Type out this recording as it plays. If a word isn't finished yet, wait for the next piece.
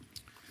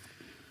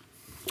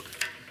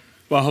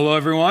Well, hello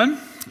everyone.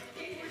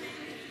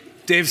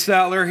 Dave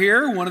Statler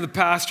here, one of the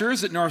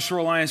pastors at North Shore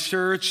Alliance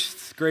Church.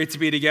 It's great to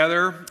be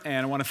together,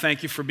 and I want to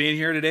thank you for being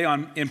here today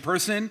in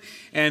person,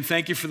 and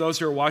thank you for those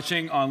who are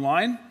watching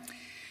online.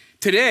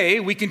 Today,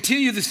 we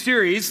continue the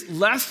series,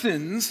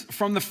 Lessons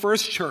from the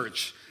First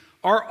Church,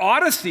 our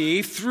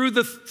odyssey through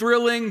the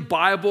thrilling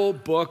Bible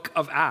book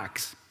of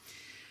Acts.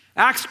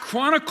 Acts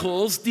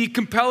chronicles the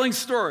compelling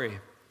story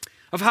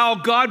of how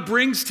God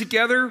brings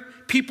together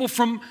people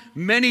from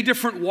many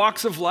different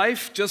walks of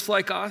life, just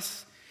like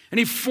us, and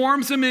he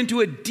forms them into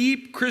a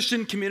deep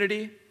Christian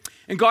community,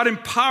 and God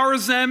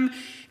empowers them,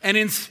 and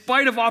in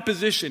spite of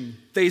opposition,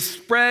 they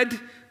spread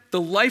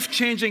the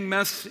life-changing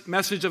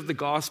message of the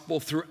gospel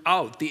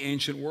throughout the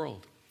ancient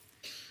world.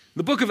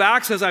 The book of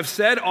Acts, as I've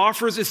said,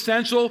 offers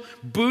essential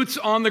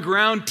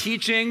boots-on-the-ground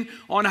teaching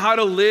on how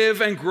to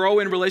live and grow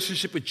in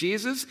relationship with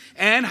Jesus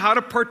and how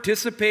to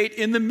participate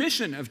in the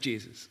mission of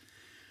Jesus.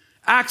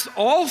 Acts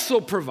also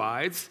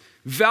provides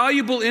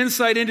valuable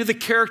insight into the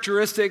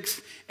characteristics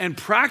and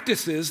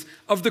practices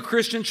of the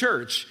Christian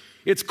church.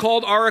 It's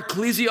called our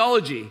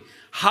ecclesiology,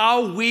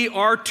 how we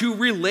are to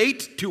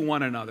relate to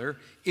one another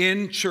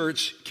in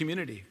church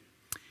community.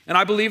 And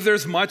I believe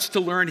there's much to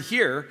learn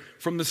here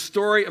from the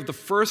story of the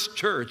first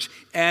church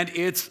and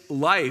its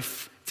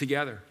life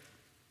together.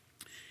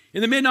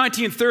 In the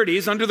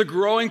mid-1930s, under the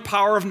growing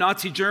power of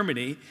Nazi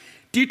Germany,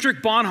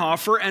 Dietrich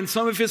Bonhoeffer and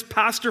some of his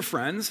pastor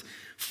friends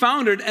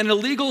founded an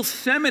illegal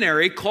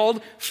seminary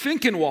called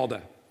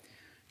Finkenwalde.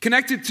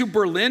 Connected to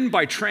Berlin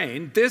by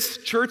train, this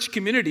church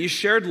community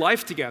shared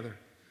life together.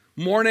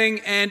 Morning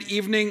and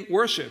evening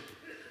worship,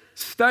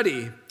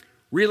 study,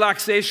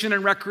 relaxation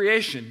and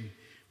recreation,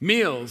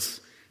 meals,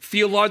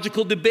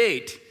 theological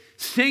debate,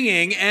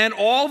 singing, and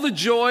all the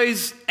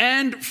joys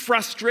and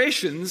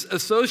frustrations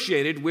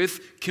associated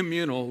with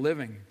communal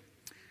living.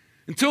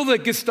 Until the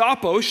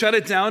Gestapo shut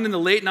it down in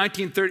late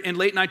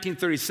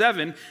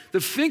 1937, the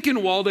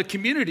Finkenwalde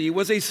community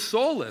was a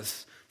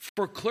solace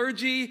for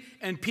clergy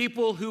and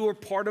people who were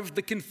part of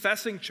the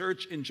confessing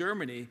church in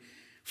Germany,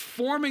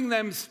 forming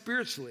them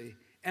spiritually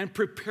and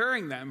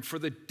preparing them for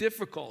the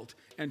difficult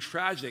and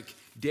tragic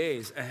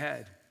days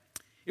ahead.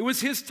 It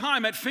was his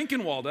time at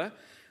Finkenwalde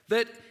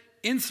that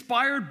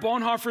inspired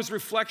Bonhoeffer's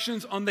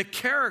reflections on the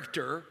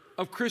character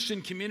of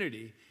Christian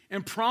community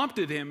and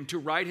prompted him to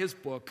write his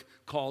book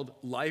called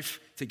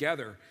Life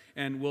Together.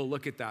 And we'll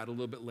look at that a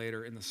little bit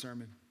later in the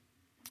sermon.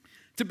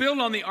 To build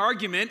on the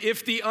argument,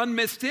 if the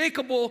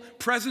unmistakable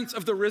presence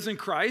of the risen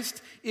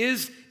Christ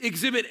is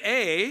exhibit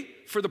A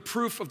for the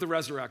proof of the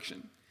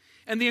resurrection,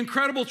 and the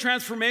incredible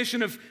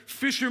transformation of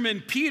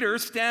fisherman Peter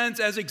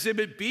stands as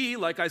exhibit B,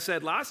 like I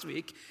said last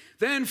week,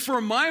 then for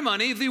my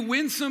money, the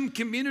winsome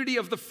community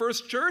of the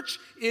first church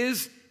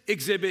is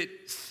exhibit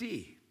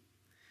C.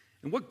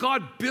 And what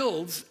God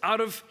builds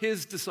out of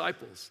his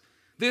disciples,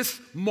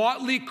 this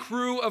motley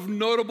crew of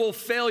notable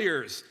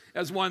failures,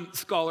 as one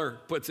scholar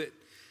puts it,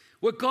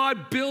 what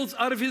God builds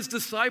out of his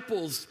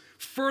disciples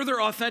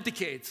further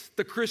authenticates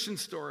the Christian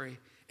story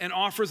and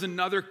offers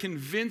another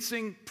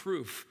convincing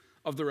proof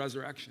of the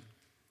resurrection.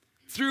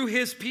 Through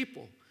his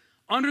people,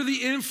 under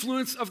the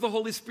influence of the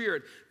Holy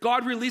Spirit,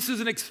 God releases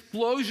an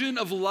explosion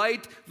of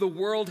light the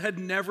world had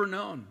never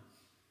known.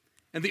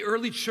 And the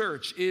early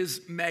church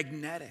is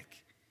magnetic.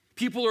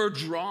 People are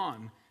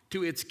drawn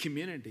to its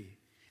community,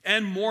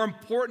 and more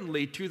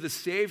importantly, to the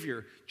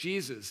Savior,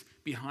 Jesus,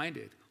 behind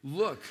it.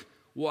 Look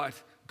what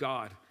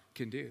God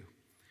can do.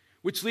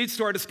 Which leads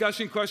to our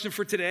discussion question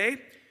for today.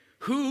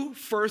 Who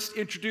first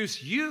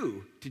introduced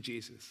you to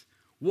Jesus?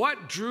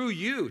 What drew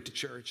you to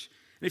church?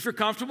 And if you're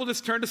comfortable,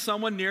 just turn to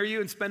someone near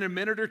you and spend a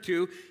minute or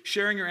two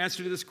sharing your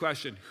answer to this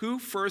question. Who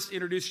first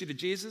introduced you to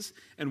Jesus,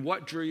 and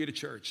what drew you to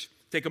church?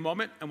 Take a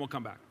moment, and we'll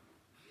come back.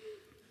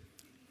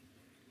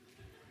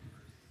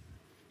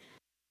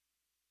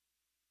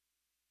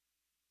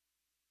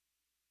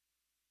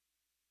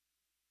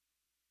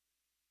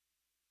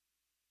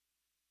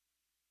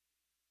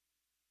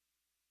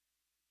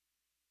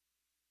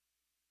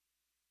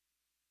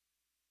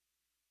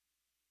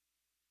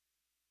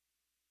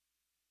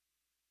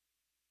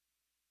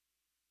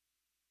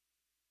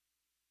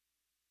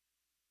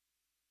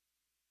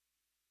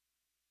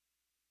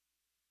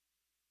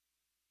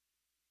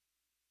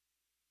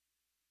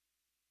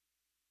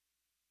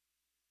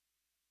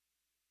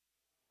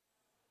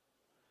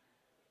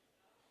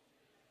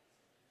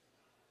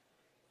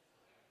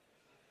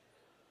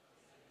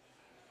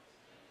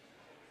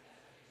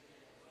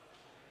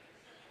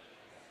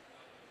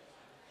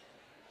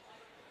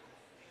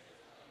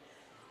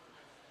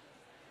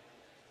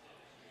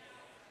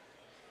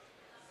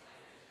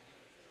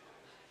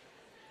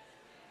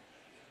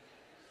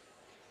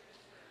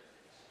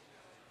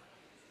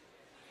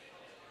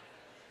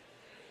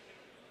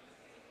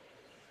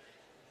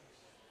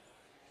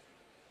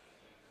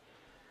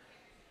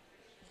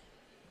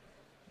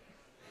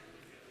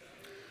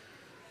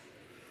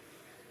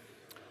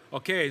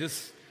 Okay,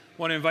 just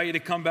want to invite you to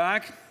come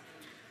back.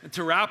 And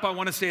to wrap, I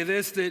want to say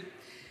this, that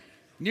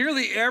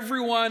nearly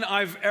everyone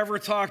I've ever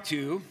talked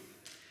to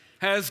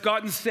has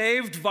gotten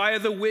saved via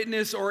the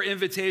witness or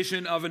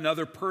invitation of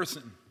another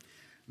person.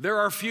 There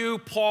are few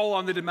Paul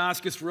on the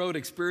Damascus Road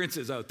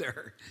experiences out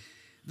there.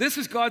 This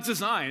is God's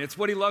design. It's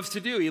what he loves to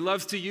do. He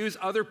loves to use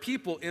other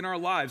people in our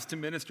lives to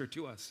minister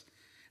to us.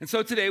 And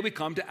so today we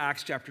come to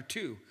Acts chapter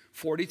 2,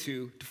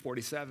 42 to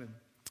 47.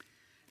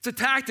 It's a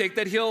tactic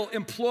that he'll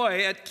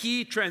employ at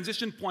key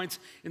transition points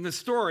in the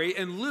story,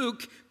 and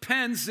Luke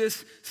pens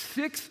this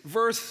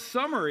 6-verse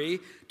summary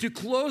to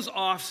close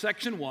off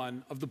section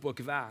 1 of the book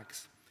of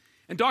Acts.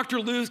 And Dr.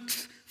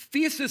 Luke's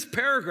thesis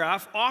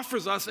paragraph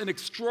offers us an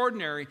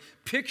extraordinary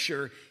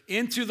picture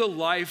into the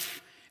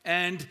life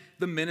and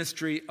the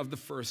ministry of the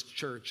first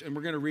church. And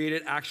we're going to read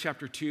it, Acts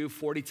chapter 2,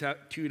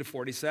 42 to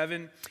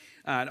 47.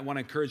 I want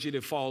to encourage you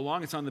to follow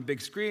along. It's on the big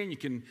screen. You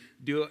can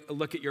do a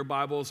look at your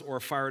Bibles or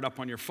fire it up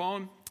on your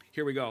phone.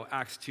 Here we go,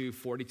 Acts 2,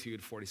 42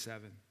 to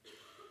 47.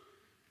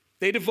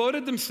 They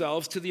devoted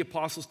themselves to the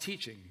apostles'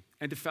 teaching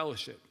and to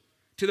fellowship,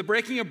 to the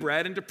breaking of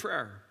bread and to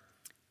prayer.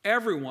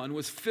 Everyone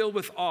was filled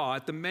with awe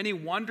at the many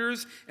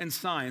wonders and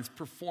signs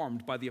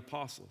performed by the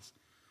apostles.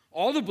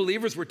 All the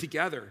believers were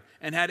together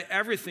and had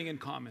everything in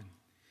common.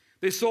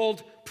 They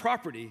sold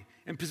property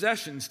and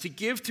possessions to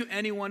give to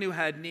anyone who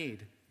had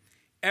need.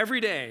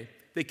 Every day,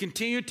 they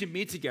continued to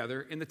meet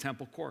together in the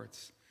temple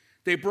courts.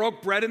 They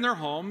broke bread in their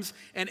homes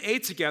and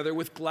ate together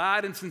with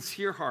glad and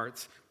sincere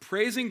hearts,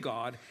 praising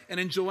God and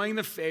enjoying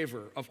the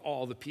favor of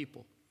all the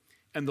people.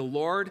 And the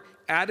Lord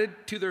added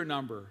to their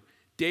number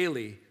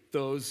daily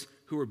those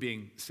who were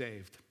being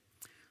saved.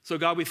 So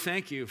God, we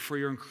thank you for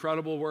your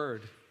incredible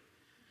word,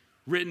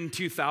 written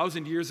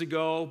 2,000 years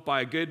ago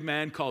by a good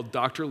man called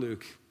Dr.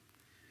 Luke.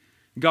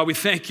 God, we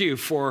thank you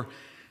for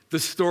the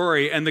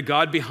story and the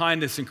God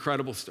behind this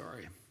incredible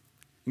story.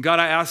 And God,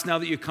 I ask now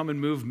that you come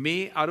and move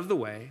me out of the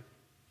way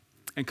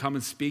and come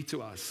and speak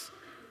to us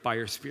by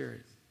your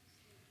Spirit.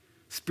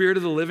 Spirit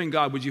of the living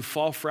God, would you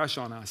fall fresh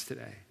on us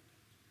today?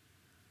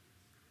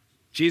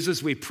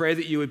 Jesus, we pray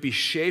that you would be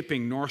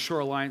shaping North Shore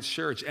Alliance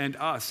Church and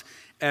us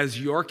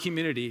as your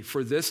community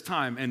for this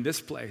time and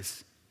this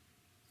place.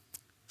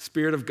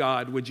 Spirit of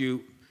God, would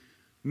you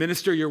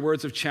minister your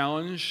words of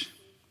challenge,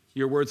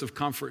 your words of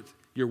comfort,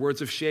 your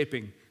words of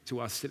shaping to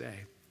us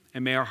today.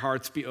 And may our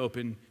hearts be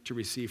open to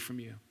receive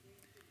from you.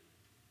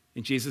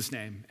 In Jesus'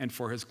 name and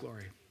for his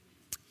glory.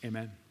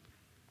 Amen.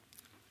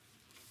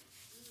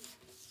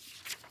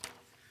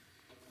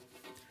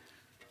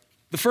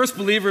 The first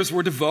believers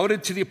were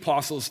devoted to the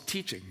apostles'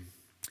 teaching.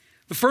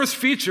 The first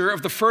feature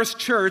of the first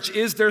church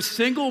is their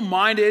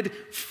single-minded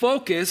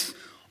focus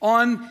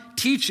on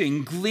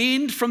teaching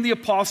gleaned from the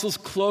apostles'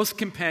 close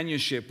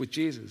companionship with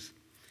Jesus.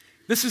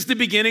 This is the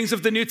beginnings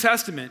of the New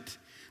Testament.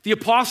 The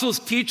apostles'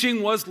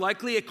 teaching was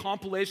likely a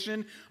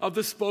compilation of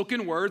the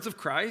spoken words of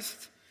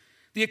Christ,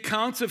 the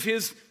accounts of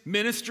his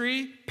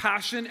ministry,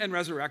 passion, and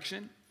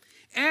resurrection,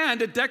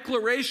 and a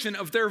declaration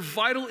of their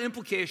vital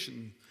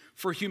implication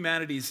for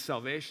humanity's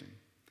salvation.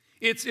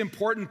 Its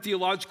important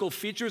theological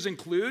features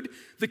include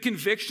the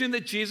conviction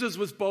that Jesus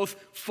was both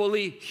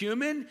fully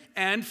human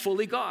and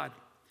fully God,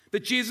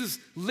 that Jesus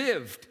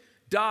lived,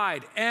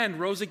 died, and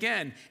rose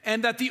again,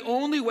 and that the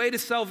only way to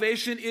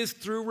salvation is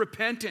through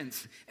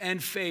repentance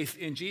and faith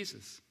in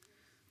Jesus.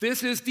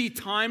 This is the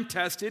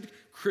time-tested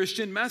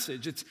Christian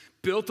message. It's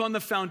built on the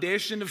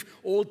foundation of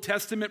Old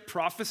Testament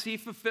prophecy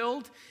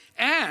fulfilled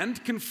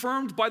and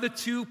confirmed by the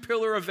two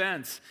pillar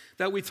events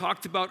that we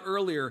talked about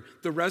earlier,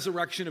 the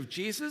resurrection of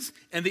Jesus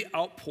and the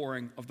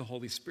outpouring of the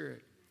Holy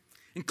Spirit.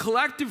 And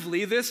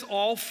collectively, this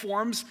all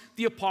forms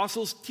the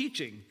apostles'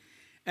 teaching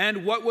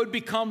and what would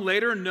become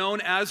later known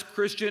as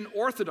Christian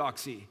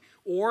orthodoxy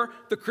or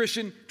the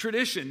Christian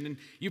tradition. And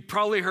you've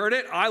probably heard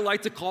it. I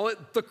like to call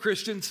it the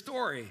Christian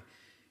story.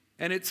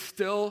 And it's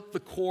still the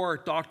core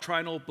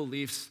doctrinal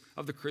beliefs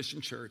of the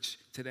Christian church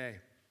today.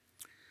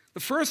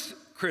 The first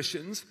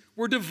Christians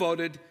were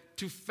devoted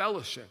to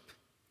fellowship.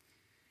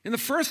 In the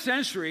first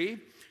century,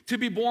 to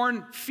be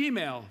born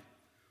female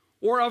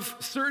or of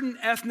certain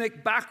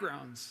ethnic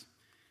backgrounds,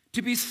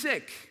 to be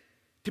sick,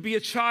 to be a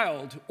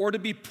child, or to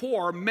be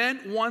poor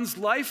meant one's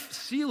life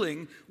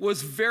ceiling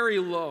was very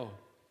low.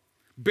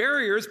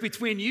 Barriers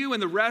between you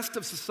and the rest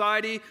of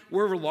society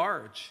were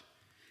large.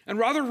 And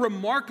rather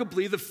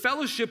remarkably, the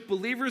fellowship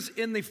believers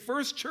in the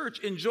first church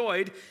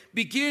enjoyed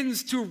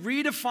begins to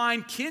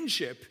redefine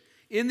kinship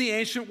in the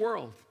ancient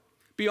world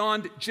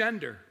beyond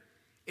gender,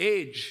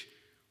 age,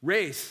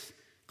 race,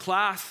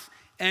 class,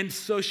 and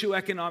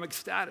socioeconomic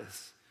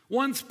status.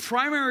 One's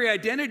primary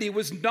identity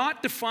was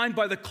not defined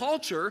by the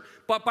culture,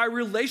 but by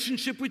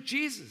relationship with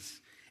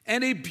Jesus.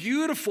 And a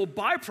beautiful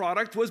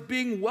byproduct was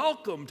being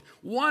welcomed,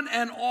 one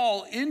and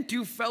all,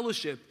 into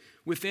fellowship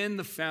within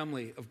the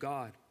family of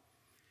God.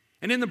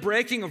 And in the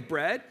breaking of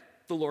bread,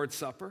 the Lord's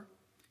Supper,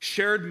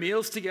 shared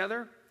meals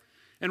together,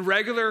 and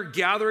regular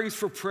gatherings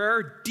for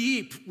prayer,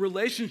 deep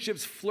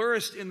relationships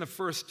flourished in the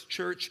first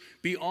church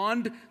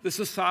beyond the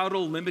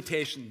societal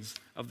limitations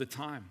of the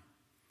time.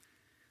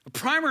 A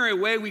primary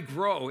way we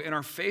grow in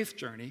our faith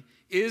journey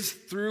is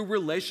through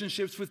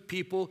relationships with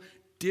people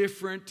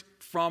different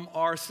from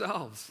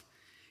ourselves.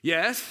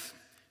 Yes,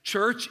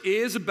 Church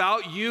is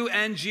about you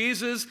and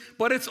Jesus,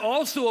 but it's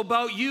also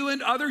about you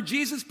and other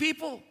Jesus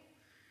people.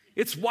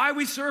 It's why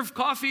we serve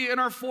coffee in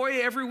our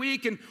foyer every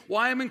week and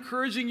why I'm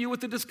encouraging you with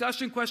the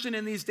discussion question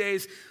in these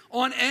days.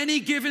 On any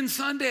given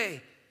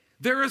Sunday,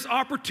 there is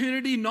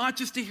opportunity not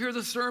just to hear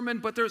the sermon,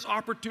 but there's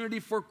opportunity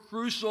for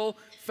crucial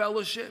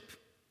fellowship.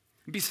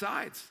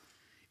 Besides,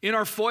 in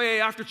our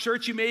foyer after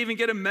church, you may even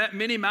get a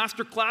mini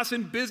master class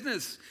in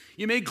business.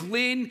 You may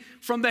glean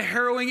from the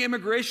harrowing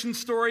immigration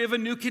story of a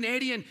new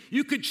Canadian.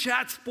 You could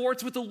chat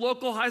sports with a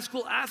local high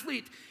school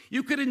athlete.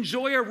 You could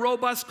enjoy a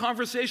robust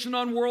conversation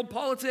on world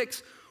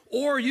politics.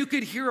 Or you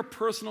could hear a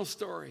personal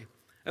story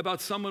about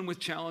someone with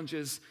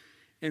challenges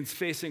and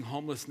facing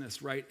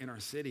homelessness right in our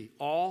city.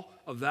 All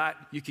of that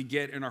you could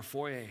get in our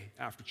foyer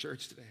after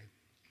church today.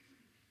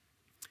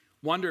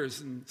 Wonders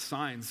and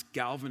signs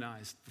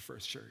galvanized the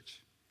first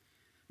church.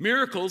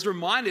 Miracles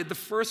reminded the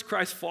first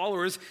Christ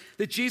followers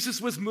that Jesus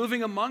was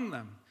moving among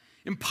them,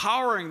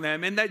 empowering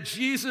them, and that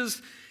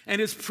Jesus and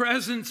his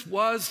presence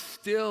was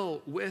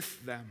still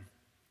with them.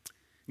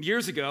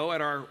 Years ago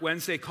at our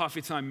Wednesday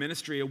Coffee Time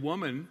ministry, a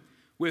woman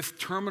with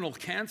terminal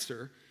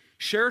cancer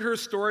shared her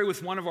story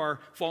with one of our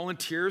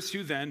volunteers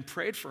who then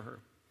prayed for her.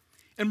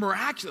 And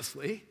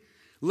miraculously,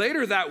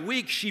 later that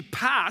week, she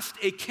passed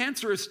a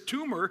cancerous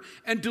tumor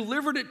and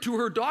delivered it to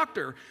her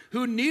doctor,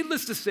 who,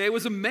 needless to say,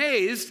 was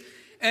amazed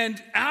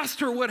and asked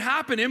her what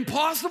happened.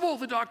 Impossible,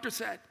 the doctor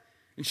said.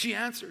 And she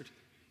answered,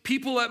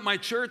 people at my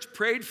church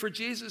prayed for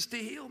Jesus to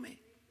heal me.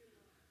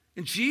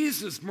 And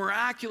Jesus'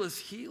 miraculous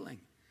healing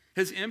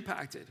has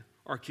impacted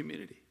our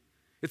community.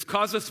 It's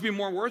caused us to be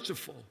more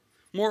worshipful,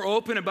 more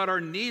open about our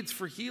needs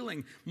for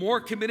healing, more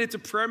committed to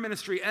prayer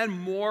ministry, and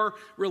more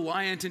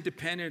reliant and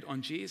dependent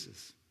on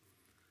Jesus.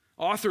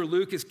 Author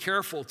Luke is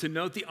careful to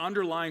note the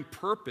underlying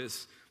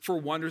purpose for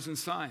wonders and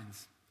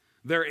signs.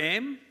 Their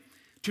aim?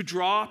 To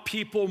draw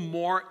people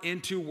more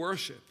into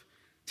worship,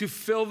 to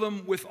fill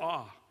them with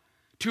awe,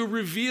 to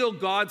reveal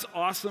God's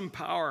awesome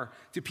power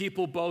to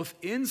people both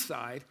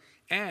inside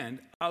and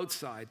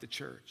outside the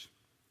church.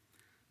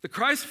 The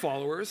Christ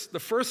followers, the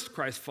first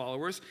Christ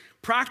followers,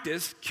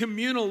 practice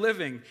communal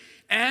living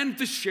and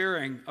the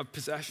sharing of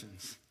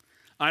possessions.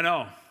 I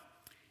know,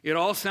 it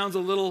all sounds a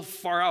little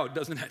far out,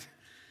 doesn't it?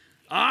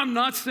 I'm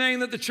not saying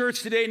that the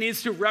church today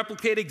needs to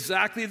replicate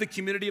exactly the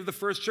community of the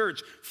first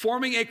church.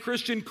 Forming a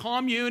Christian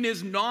commune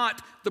is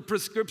not the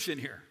prescription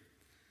here.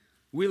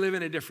 We live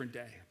in a different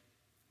day.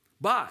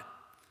 But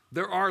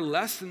there are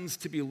lessons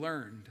to be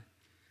learned,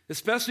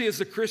 especially as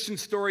the Christian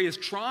story is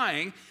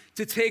trying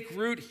to take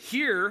root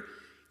here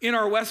in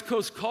our West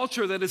Coast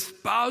culture that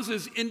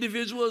espouses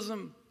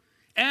individualism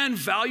and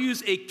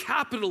values a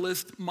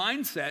capitalist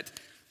mindset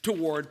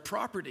toward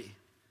property.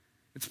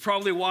 It's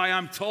probably why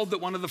I'm told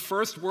that one of the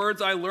first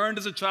words I learned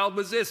as a child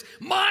was this: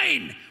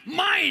 mine,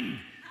 mine,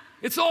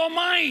 it's all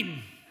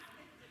mine.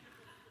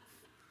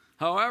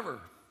 However,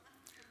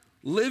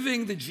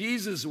 living the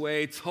Jesus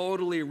way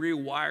totally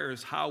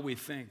rewires how we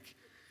think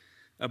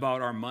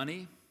about our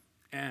money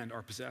and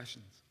our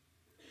possessions.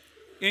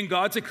 In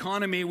God's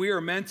economy, we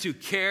are meant to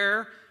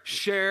care,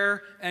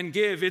 share, and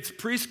give. It's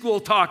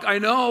preschool talk, I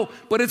know,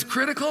 but it's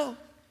critical.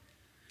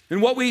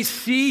 And what we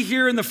see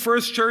here in the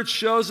first church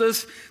shows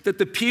us that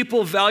the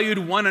people valued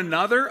one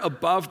another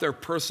above their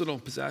personal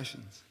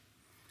possessions.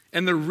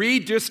 And the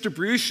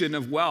redistribution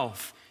of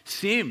wealth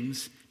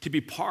seems to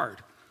be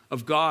part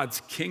of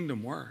God's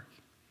kingdom work.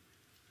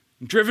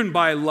 Driven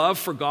by love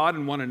for God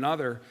and one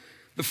another,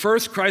 the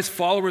first Christ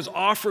followers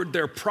offered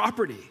their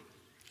property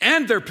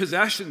and their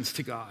possessions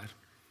to God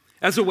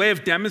as a way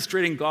of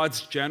demonstrating God's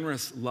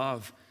generous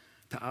love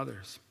to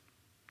others.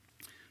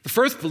 The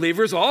first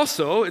believers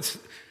also, it's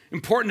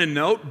important to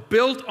note,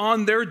 built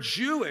on their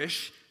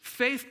Jewish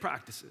faith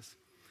practices.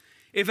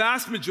 A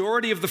vast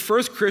majority of the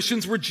first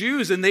Christians were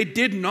Jews, and they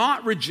did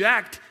not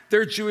reject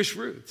their Jewish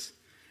roots.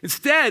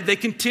 Instead, they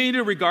continued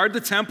to regard the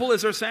temple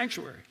as their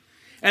sanctuary.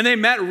 And they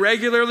met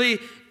regularly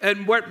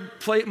at what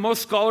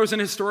most scholars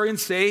and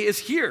historians say is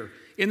here,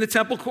 in the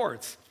temple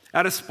courts,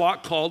 at a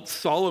spot called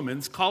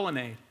Solomon's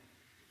Colonnade.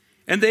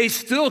 And they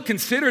still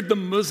considered the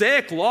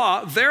Mosaic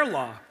law their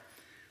law.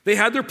 They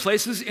had their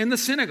places in the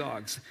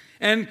synagogues.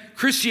 And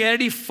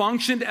Christianity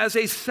functioned as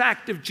a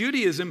sect of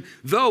Judaism,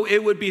 though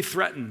it would be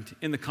threatened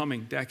in the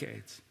coming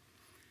decades.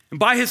 And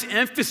by his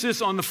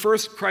emphasis on the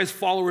first Christ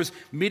followers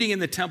meeting in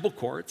the temple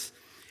courts,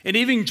 and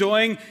even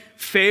enjoying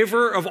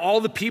favor of all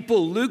the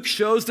people, Luke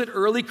shows that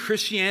early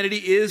Christianity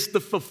is the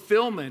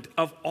fulfillment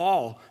of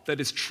all that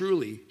is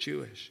truly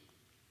Jewish.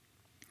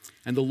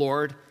 And the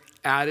Lord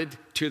added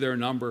to their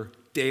number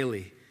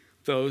daily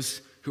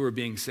those who were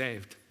being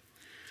saved.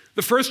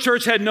 The first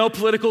church had no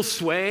political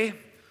sway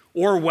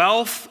or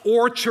wealth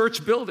or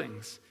church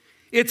buildings.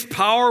 Its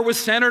power was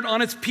centered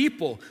on its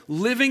people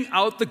living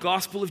out the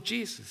gospel of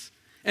Jesus.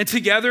 And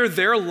together,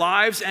 their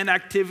lives and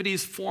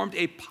activities formed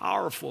a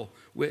powerful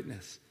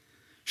witness.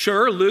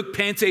 Sure, Luke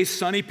paints a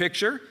sunny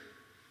picture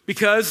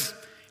because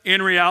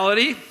in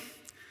reality,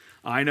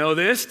 I know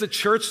this, the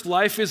church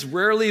life is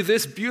rarely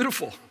this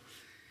beautiful,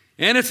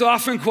 and it's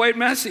often quite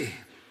messy.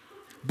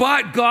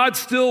 But God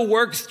still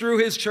works through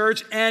his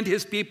church and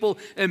his people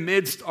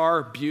amidst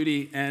our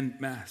beauty and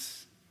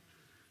mess.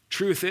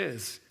 Truth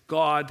is,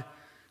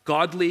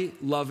 godly,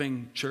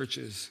 loving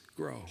churches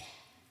grow.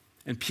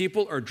 And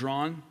people are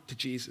drawn to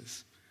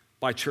Jesus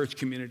by church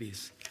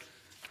communities.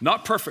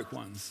 Not perfect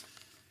ones,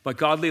 but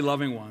godly,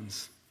 loving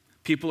ones.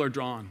 People are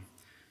drawn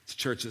to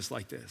churches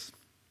like this.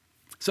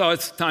 So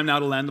it's time now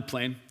to land the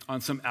plane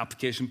on some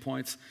application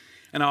points.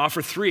 And I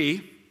offer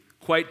 3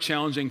 quite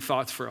challenging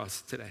thoughts for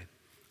us today.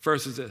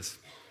 First is this: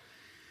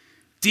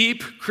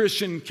 deep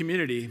Christian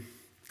community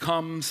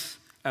comes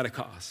at a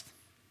cost.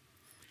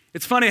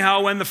 It's funny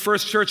how when the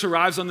first church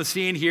arrives on the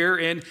scene here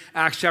in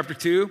Acts chapter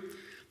 2,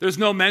 there's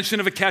no mention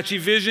of a catchy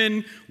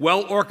vision,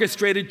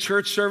 well-orchestrated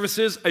church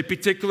services, a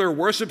particular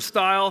worship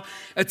style,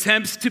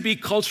 attempts to be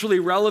culturally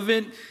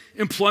relevant,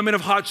 employment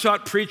of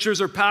hotshot preachers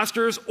or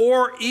pastors,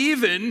 or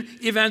even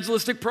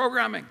evangelistic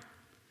programming.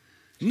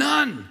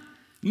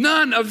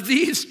 None of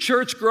these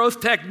church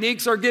growth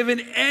techniques are given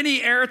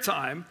any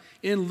airtime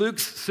in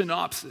Luke's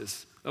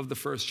synopsis of the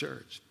first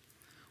church.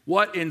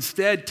 What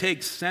instead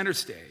takes center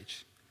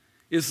stage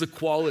is the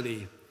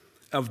quality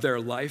of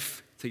their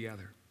life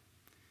together.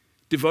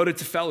 Devoted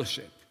to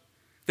fellowship.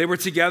 They were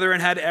together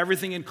and had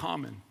everything in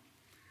common.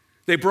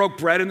 They broke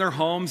bread in their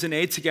homes and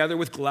ate together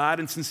with glad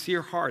and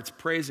sincere hearts,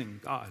 praising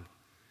God.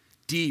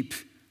 Deep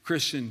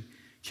Christian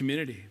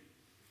community.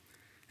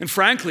 And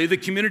frankly, the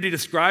community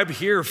described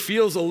here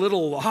feels a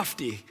little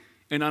lofty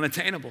and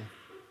unattainable.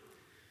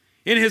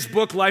 In his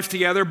book, Life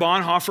Together,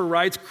 Bonhoeffer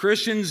writes,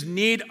 Christians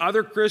need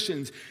other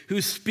Christians who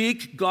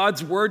speak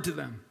God's word to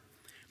them.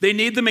 They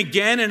need them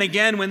again and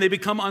again when they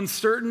become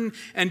uncertain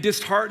and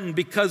disheartened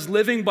because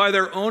living by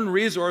their own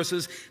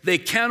resources, they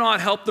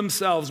cannot help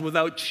themselves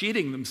without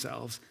cheating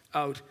themselves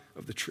out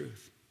of the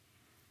truth.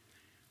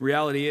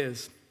 Reality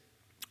is,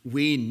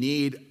 we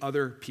need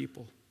other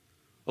people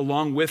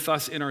along with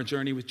us in our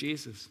journey with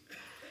Jesus.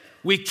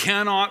 We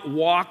cannot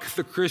walk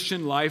the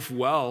Christian life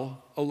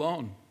well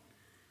alone.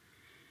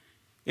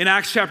 In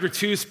Acts chapter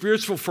 2,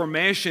 spiritual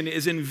formation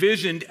is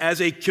envisioned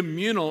as a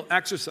communal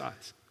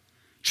exercise.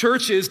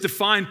 Church is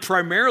defined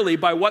primarily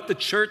by what the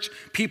church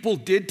people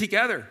did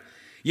together.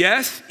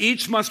 Yes,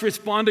 each must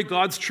respond to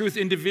God's truth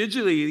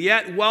individually,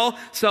 yet while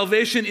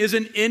salvation is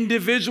an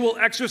individual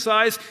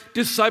exercise,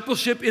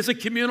 discipleship is a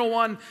communal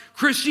one.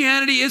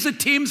 Christianity is a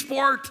team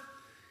sport.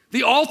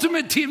 The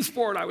ultimate team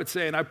sport, I would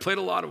say, and I've played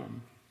a lot of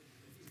them.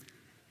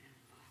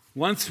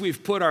 Once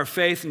we've put our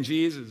faith in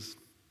Jesus,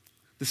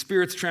 the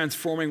Spirit's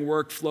transforming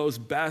work flows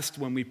best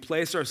when we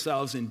place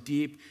ourselves in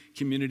deep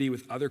community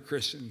with other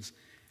Christians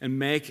and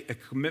make a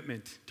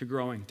commitment to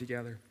growing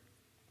together.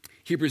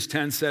 Hebrews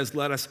 10 says,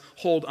 let us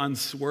hold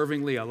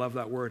unswervingly, I love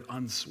that word,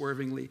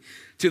 unswervingly,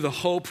 to the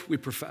hope we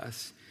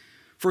profess.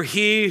 For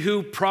he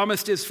who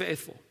promised is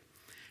faithful.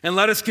 And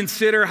let us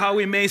consider how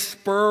we may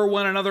spur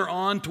one another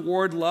on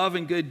toward love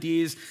and good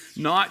deeds,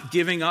 not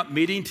giving up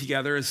meeting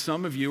together as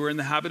some of you are in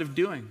the habit of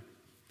doing,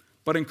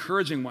 but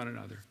encouraging one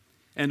another,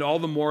 and all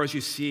the more as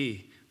you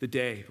see the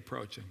day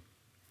approaching.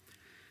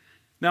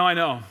 Now I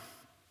know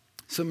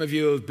some of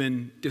you have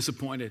been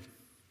disappointed,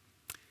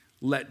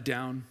 let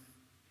down,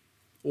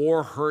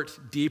 or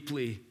hurt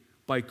deeply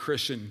by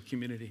Christian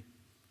community.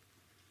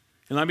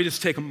 And let me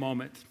just take a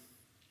moment.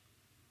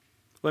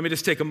 Let me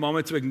just take a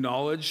moment to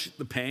acknowledge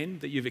the pain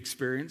that you've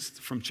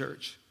experienced from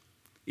church,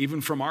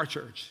 even from our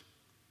church.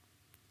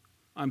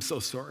 I'm so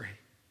sorry.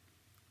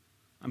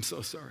 I'm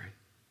so sorry.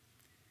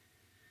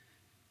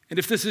 And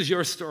if this is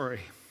your story,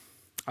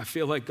 I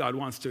feel like God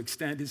wants to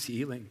extend his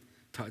healing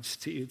touch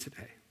to you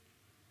today.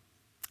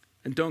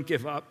 And don't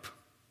give up.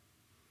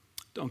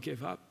 Don't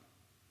give up.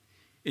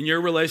 In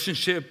your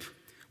relationship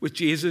with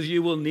Jesus,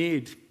 you will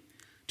need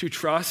to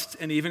trust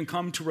and even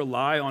come to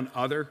rely on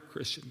other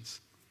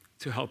Christians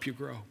to help you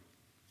grow.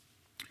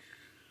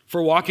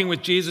 For walking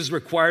with Jesus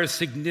requires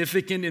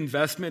significant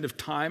investment of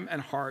time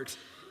and heart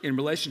in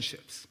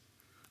relationships,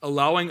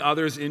 allowing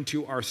others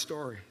into our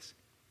stories,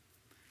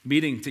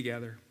 meeting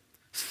together,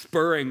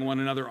 spurring one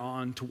another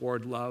on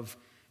toward love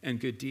and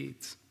good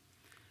deeds.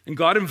 And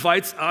God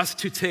invites us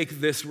to take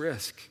this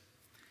risk,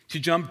 to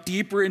jump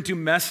deeper into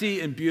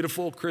messy and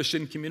beautiful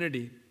Christian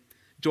community.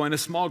 Join a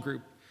small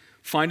group,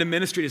 find a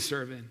ministry to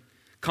serve in,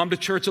 come to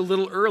church a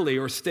little early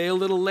or stay a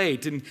little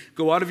late and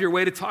go out of your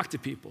way to talk to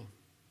people.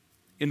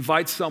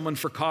 Invite someone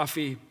for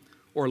coffee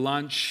or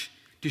lunch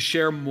to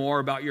share more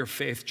about your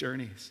faith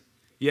journeys.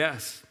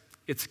 Yes,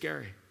 it's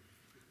scary,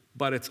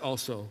 but it's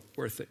also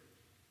worth it.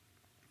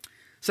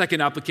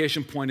 Second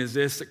application point is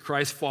this, that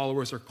Christ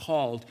followers are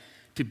called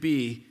to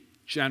be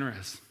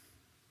generous.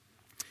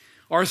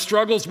 Our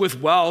struggles with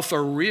wealth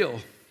are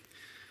real,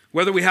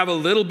 whether we have a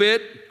little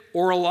bit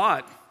or a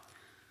lot.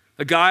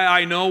 A guy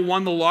I know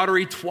won the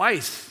lottery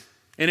twice,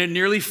 and it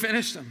nearly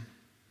finished him.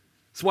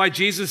 That's why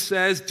Jesus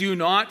says, do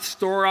not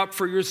store up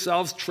for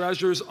yourselves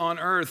treasures on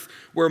earth,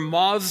 where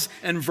moths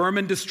and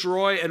vermin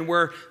destroy and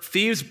where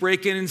thieves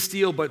break in and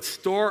steal, but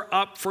store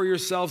up for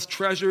yourselves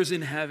treasures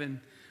in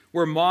heaven,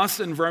 where moths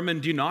and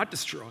vermin do not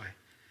destroy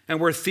And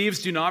where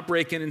thieves do not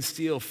break in and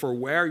steal, for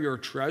where your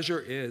treasure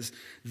is,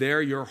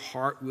 there your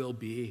heart will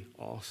be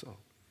also.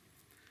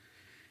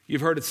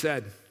 You've heard it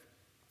said,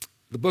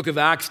 the book of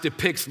Acts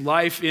depicts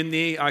life in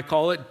the, I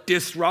call it,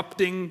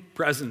 disrupting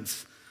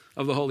presence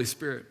of the Holy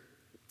Spirit.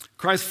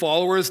 Christ's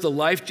followers, the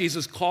life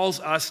Jesus calls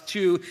us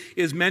to,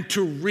 is meant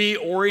to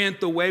reorient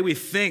the way we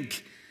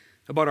think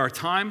about our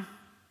time,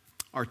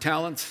 our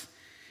talents,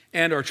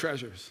 and our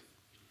treasures.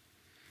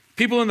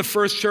 People in the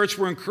first church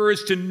were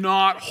encouraged to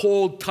not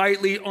hold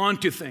tightly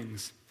onto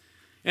things.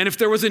 And if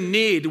there was a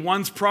need,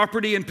 one's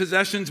property and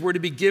possessions were to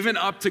be given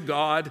up to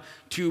God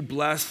to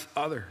bless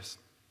others.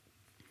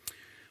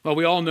 Well,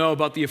 we all know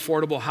about the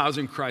affordable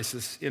housing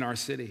crisis in our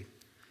city.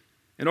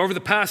 And over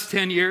the past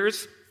 10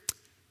 years,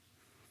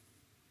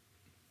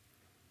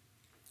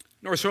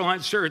 North Shore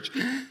Alliance Church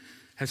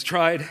has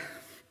tried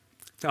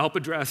to help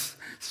address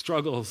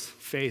struggles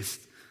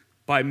faced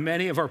by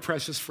many of our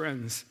precious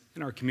friends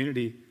in our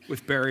community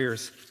with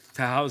barriers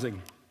to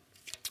housing.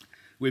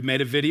 We've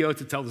made a video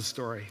to tell the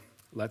story.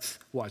 Let's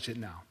watch it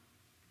now.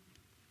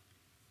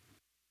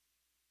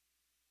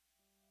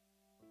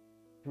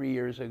 3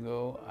 years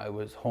ago, I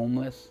was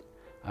homeless.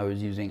 I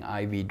was using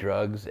IV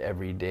drugs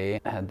every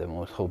day. I had the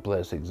most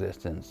hopeless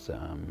existence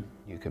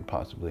you could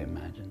possibly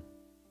imagine.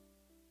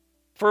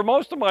 For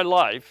most of my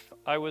life,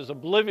 I was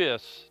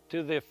oblivious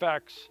to the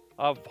effects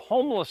of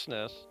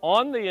homelessness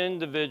on the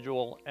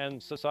individual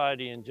and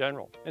society in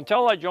general,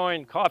 until I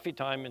joined Coffee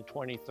Time in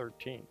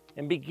 2013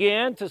 and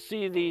began to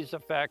see these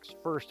effects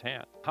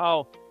firsthand,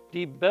 how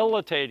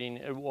debilitating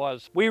it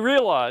was. We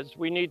realized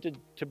we needed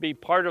to be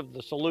part of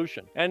the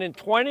solution. And in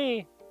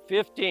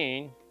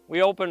 2015,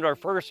 we opened our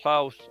first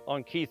house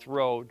on Keith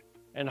Road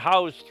and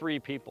housed 3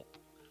 people.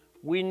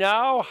 We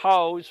now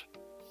house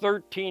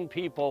 13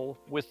 people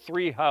with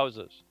 3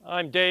 houses.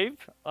 I'm Dave.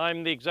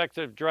 I'm the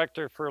executive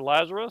director for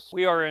Lazarus.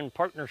 We are in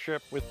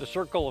partnership with the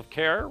Circle of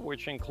Care,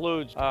 which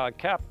includes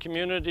CAP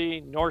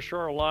Community, North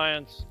Shore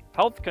Alliance,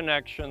 Health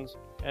Connections,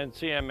 and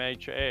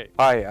CMHA.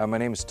 Hi, my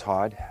name is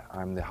Todd.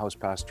 I'm the house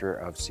pastor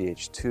of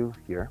CH2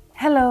 here.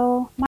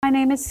 Hello, my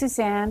name is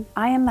Suzanne.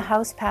 I am the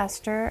house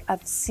pastor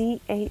of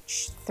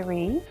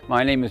CH3.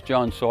 My name is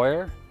John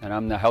Sawyer, and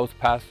I'm the house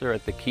pastor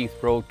at the Keith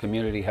Road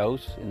Community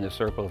House in the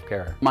Circle of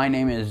Care. My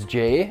name is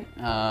Jay,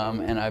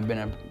 and I've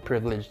been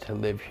privileged to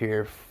live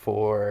here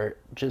for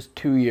just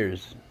 2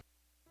 years.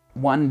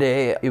 One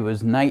day it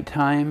was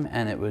nighttime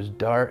and it was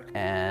dark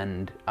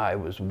and I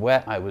was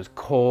wet, I was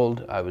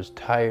cold, I was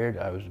tired,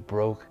 I was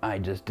broke. I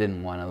just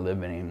didn't want to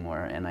live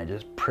anymore and I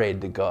just prayed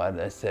to God.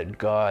 I said,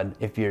 God,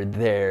 if you're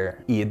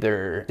there,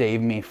 either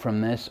save me from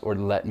this or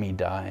let me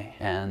die.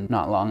 And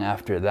not long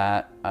after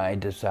that, I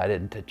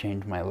decided to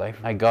change my life.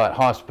 I got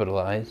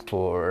hospitalized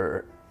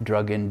for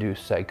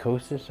drug-induced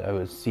psychosis. I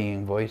was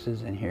seeing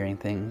voices and hearing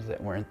things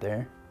that weren't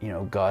there. You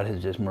know, God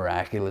has just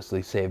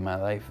miraculously saved my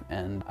life,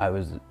 and I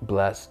was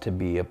blessed to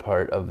be a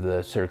part of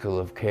the Circle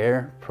of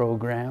Care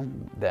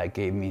program that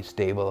gave me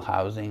stable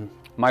housing.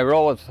 My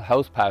role as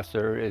house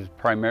pastor is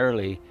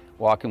primarily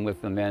walking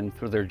with the men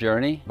through their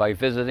journey. By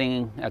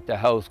visiting at the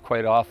house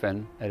quite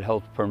often, it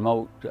helps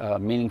promote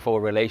meaningful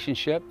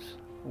relationships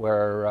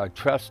where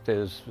trust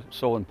is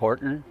so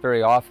important.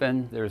 Very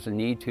often there's a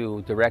need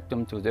to direct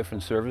them to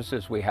different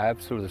services we have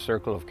through the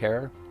Circle of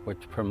Care,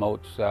 which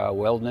promotes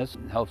wellness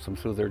and helps them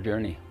through their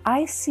journey.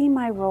 I see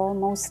my role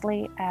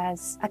mostly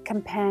as a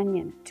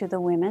companion to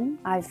the women.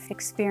 I've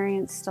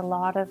experienced a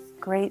lot of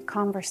great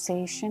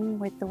conversation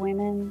with the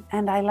women,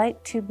 and I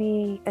like to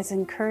be as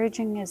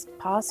encouraging as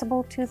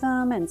possible to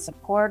them and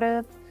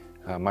supportive.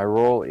 My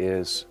role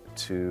is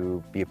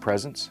to be a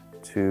presence,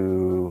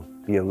 to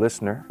be a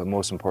listener, but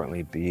most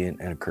importantly, be an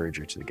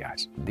encourager to the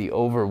guys. The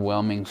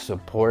overwhelming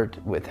support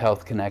with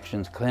Health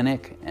Connections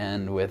Clinic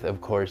and with,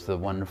 of course, the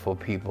wonderful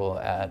people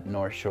at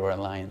North Shore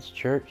Alliance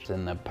Church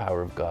and the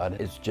power of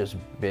God. It's just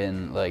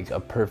been like a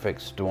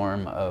perfect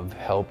storm of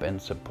help and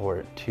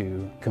support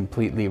to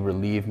completely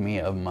relieve me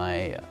of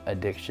my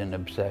addiction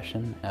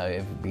obsession.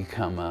 I've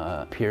become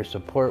a peer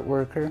support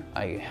worker.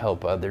 I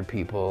help other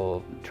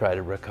people try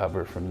to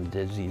recover from the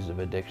disease of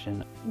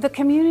addiction. The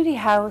community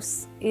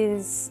house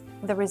is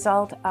the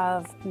result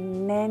of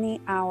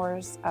many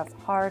hours of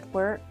hard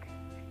work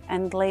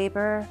and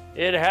labor.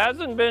 It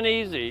hasn't been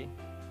easy,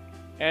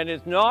 and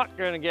it's not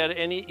going to get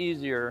any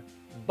easier,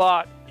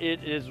 but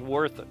it is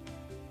worth it.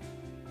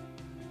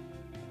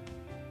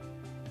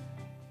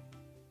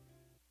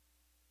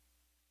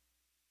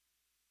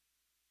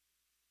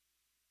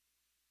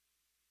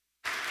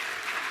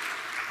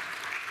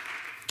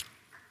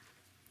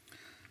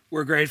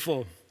 We're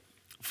grateful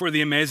for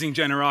the amazing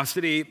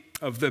generosity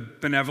of the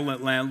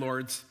benevolent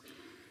landlords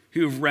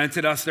who've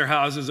rented us their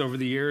houses over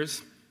the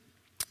years,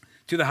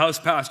 to the house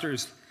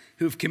pastors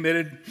who've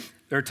committed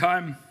their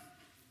time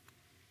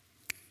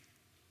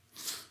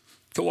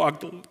to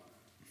walk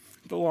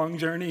the long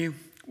journey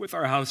with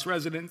our house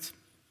residents,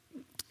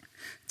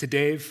 to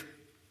Dave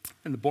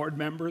and the board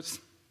members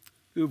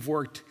who've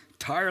worked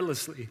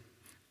tirelessly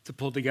to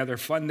pull together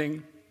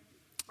funding,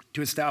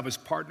 to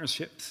establish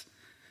partnerships,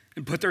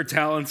 and put their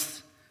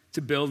talents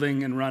to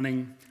building and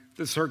running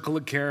the Circle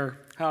of Care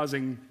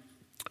housing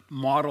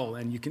model,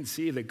 and you can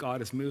see that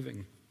God is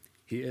moving.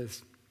 He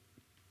is.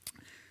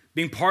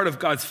 Being part of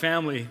God's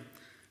family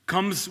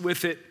comes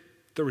with it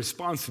the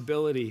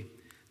responsibility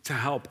to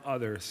help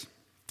others.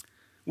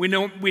 We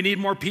know we need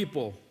more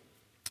people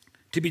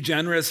to be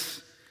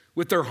generous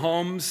with their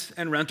homes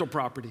and rental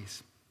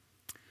properties.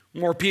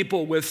 More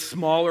people with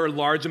small or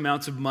large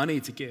amounts of money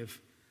to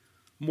give.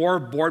 More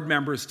board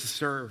members to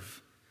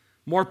serve.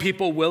 More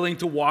people willing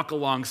to walk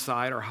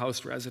alongside our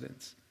house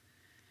residents.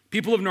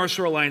 People of North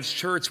Shore Alliance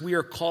Church, we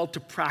are called to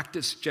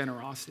practice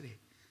generosity.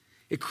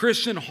 A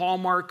Christian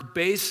hallmark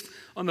based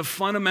on the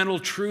fundamental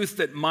truth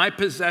that my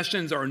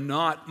possessions are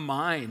not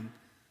mine,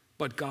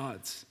 but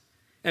God's.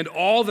 And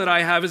all that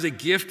I have is a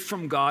gift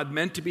from God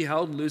meant to be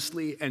held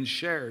loosely and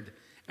shared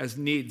as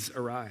needs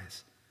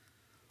arise.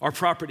 Our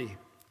property,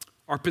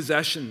 our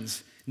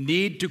possessions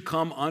need to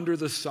come under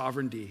the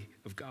sovereignty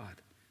of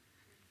God.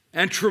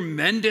 And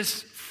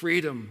tremendous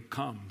freedom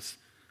comes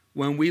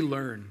when we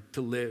learn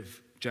to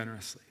live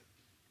generously.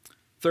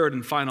 Third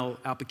and final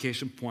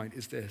application point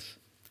is this.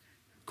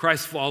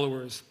 Christ's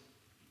followers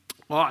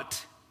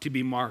ought to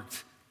be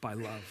marked by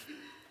love.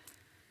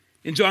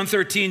 In John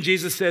 13,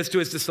 Jesus says to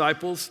his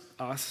disciples,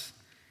 us,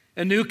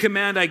 "A new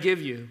command I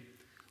give you,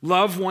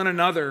 love one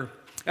another.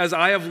 As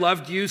I have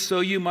loved you,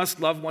 so you must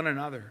love one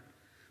another.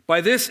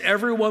 By this,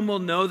 everyone will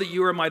know that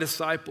you are my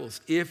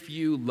disciples, if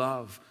you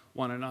love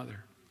one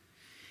another."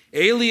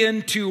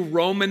 Alien to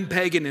Roman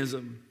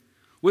paganism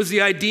was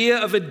the idea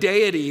of a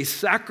deity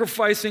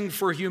sacrificing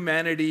for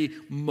humanity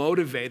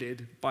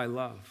motivated by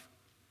love.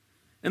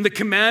 And the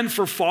command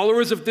for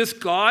followers of this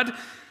God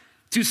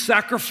to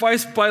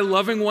sacrifice by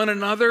loving one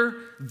another,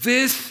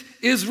 this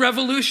is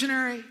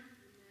revolutionary.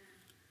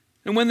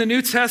 And when the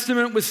New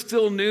Testament was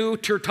still new,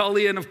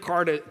 Tertullian of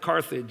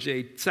Carthage,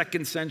 a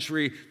 2nd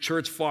century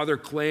church father,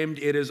 claimed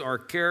it is our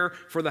care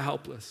for the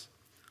helpless,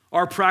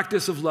 our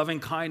practice of loving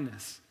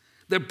kindness,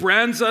 that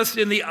brands us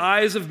in the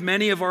eyes of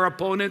many of our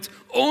opponents.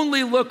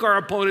 Only look, our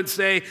opponents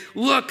say,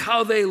 look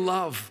how they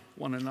love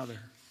one another.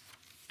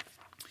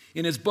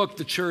 In his book,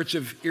 The Church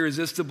of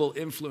Irresistible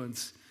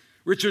Influence,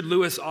 Richard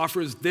Lewis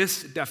offers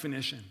this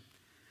definition.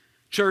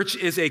 Church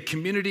is a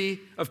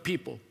community of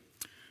people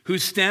who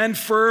stand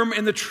firm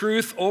in the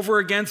truth over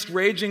against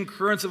raging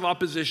currents of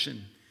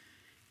opposition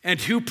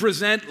and who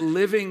present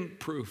living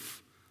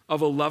proof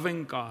of a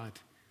loving God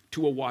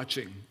to a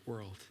watching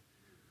world.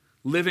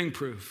 Living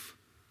proof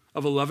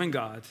of a loving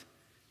God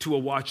to a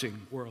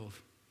watching world.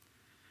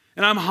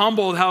 And I'm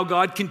humbled how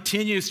God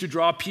continues to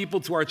draw people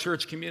to our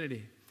church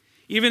community.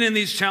 Even in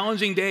these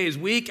challenging days,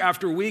 week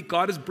after week,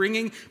 God is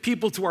bringing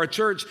people to our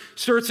church,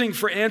 searching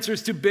for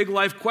answers to big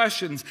life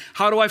questions.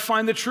 How do I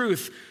find the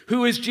truth?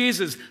 Who is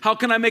Jesus? How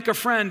can I make a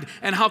friend?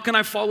 And how can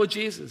I follow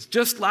Jesus?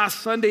 Just last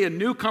Sunday, a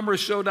newcomer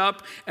showed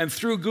up and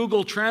through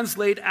Google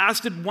Translate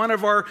asked one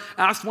of our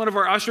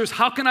ushers,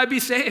 how can I be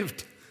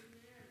saved?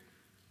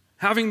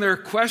 Having their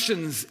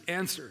questions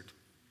answered,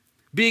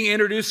 being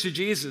introduced to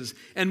Jesus,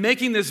 and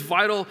making this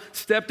vital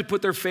step to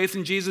put their faith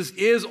in Jesus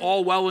is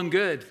all well and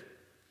good.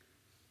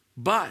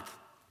 But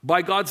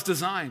by God's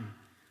design,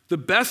 the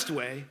best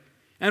way,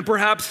 and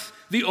perhaps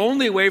the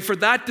only way for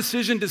that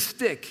decision to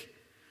stick,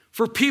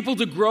 for people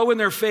to grow in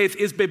their faith,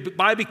 is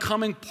by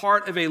becoming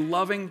part of a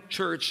loving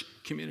church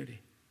community.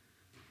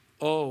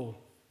 Oh,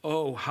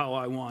 how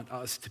I want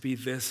us to be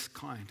this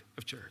kind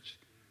of church.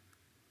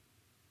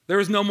 There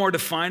is no more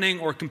defining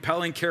or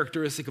compelling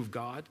characteristic of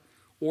God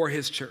or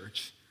his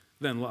church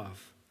than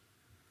love.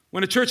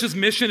 When a church's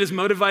mission is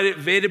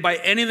motivated by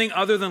anything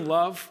other than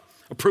love,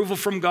 approval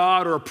from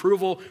God or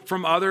approval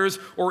from others,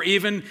 or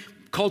even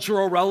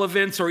cultural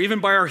relevance, or even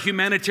by our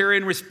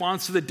humanitarian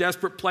response to the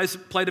desperate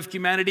plight of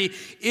humanity,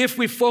 if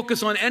we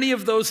focus on any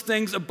of those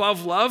things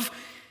above love,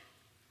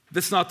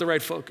 that's not the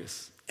right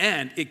focus,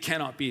 and it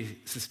cannot be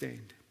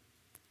sustained.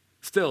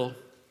 Still,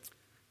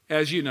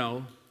 as you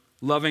know,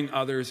 loving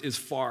others is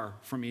far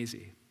from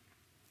easy.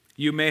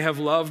 You may have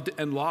loved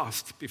and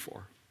lost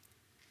before.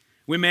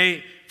 We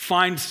may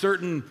find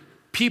certain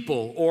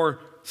people or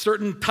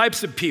certain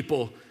types of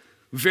people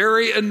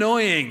very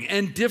annoying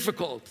and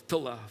difficult to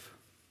love.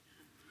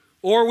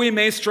 Or we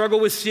may struggle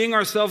with seeing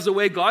ourselves the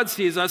way God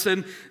sees us,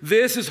 and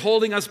this is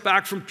holding us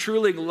back from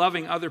truly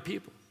loving other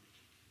people.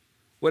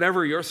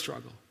 Whatever your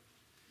struggle,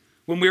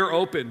 when we are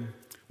open,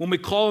 when we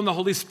call on the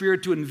Holy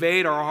Spirit to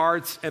invade our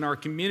hearts and our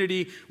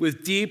community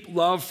with deep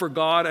love for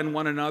God and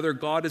one another,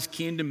 God is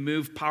keen to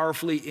move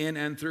powerfully in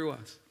and through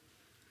us.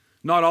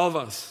 Not all of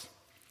us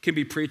can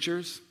be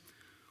preachers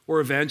or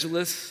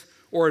evangelists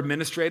or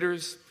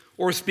administrators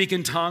or speak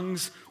in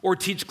tongues, or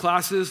teach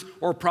classes,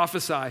 or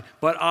prophesy.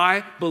 But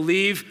I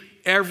believe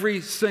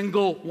every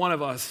single one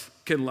of us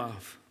can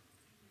love.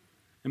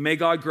 And may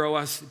God grow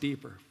us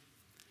deeper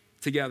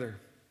together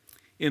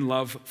in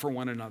love for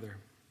one another.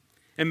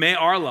 And may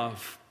our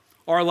love,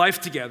 our life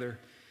together,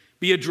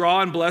 be a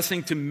draw and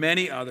blessing to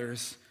many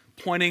others,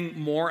 pointing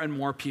more and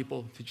more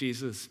people to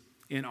Jesus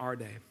in our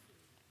day.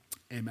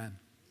 Amen.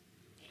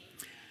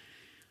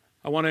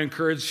 I want to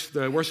encourage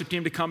the worship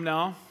team to come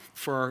now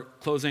for our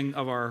closing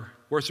of our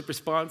worship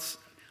response.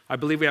 I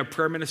believe we have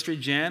prayer ministry.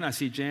 Jan, I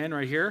see Jan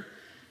right here.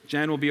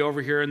 Jan will be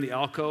over here in the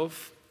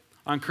alcove.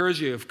 I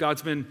encourage you, if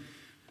God's been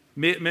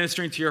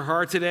ministering to your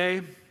heart today,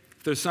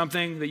 if there's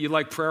something that you'd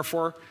like prayer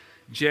for,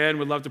 Jan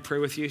would love to pray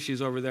with you.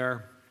 She's over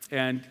there.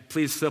 And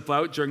please slip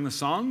out during the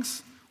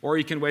songs, or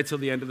you can wait till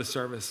the end of the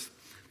service.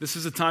 This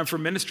is a time for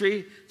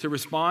ministry to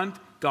respond.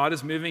 God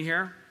is moving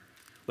here.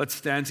 Let's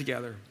stand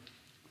together.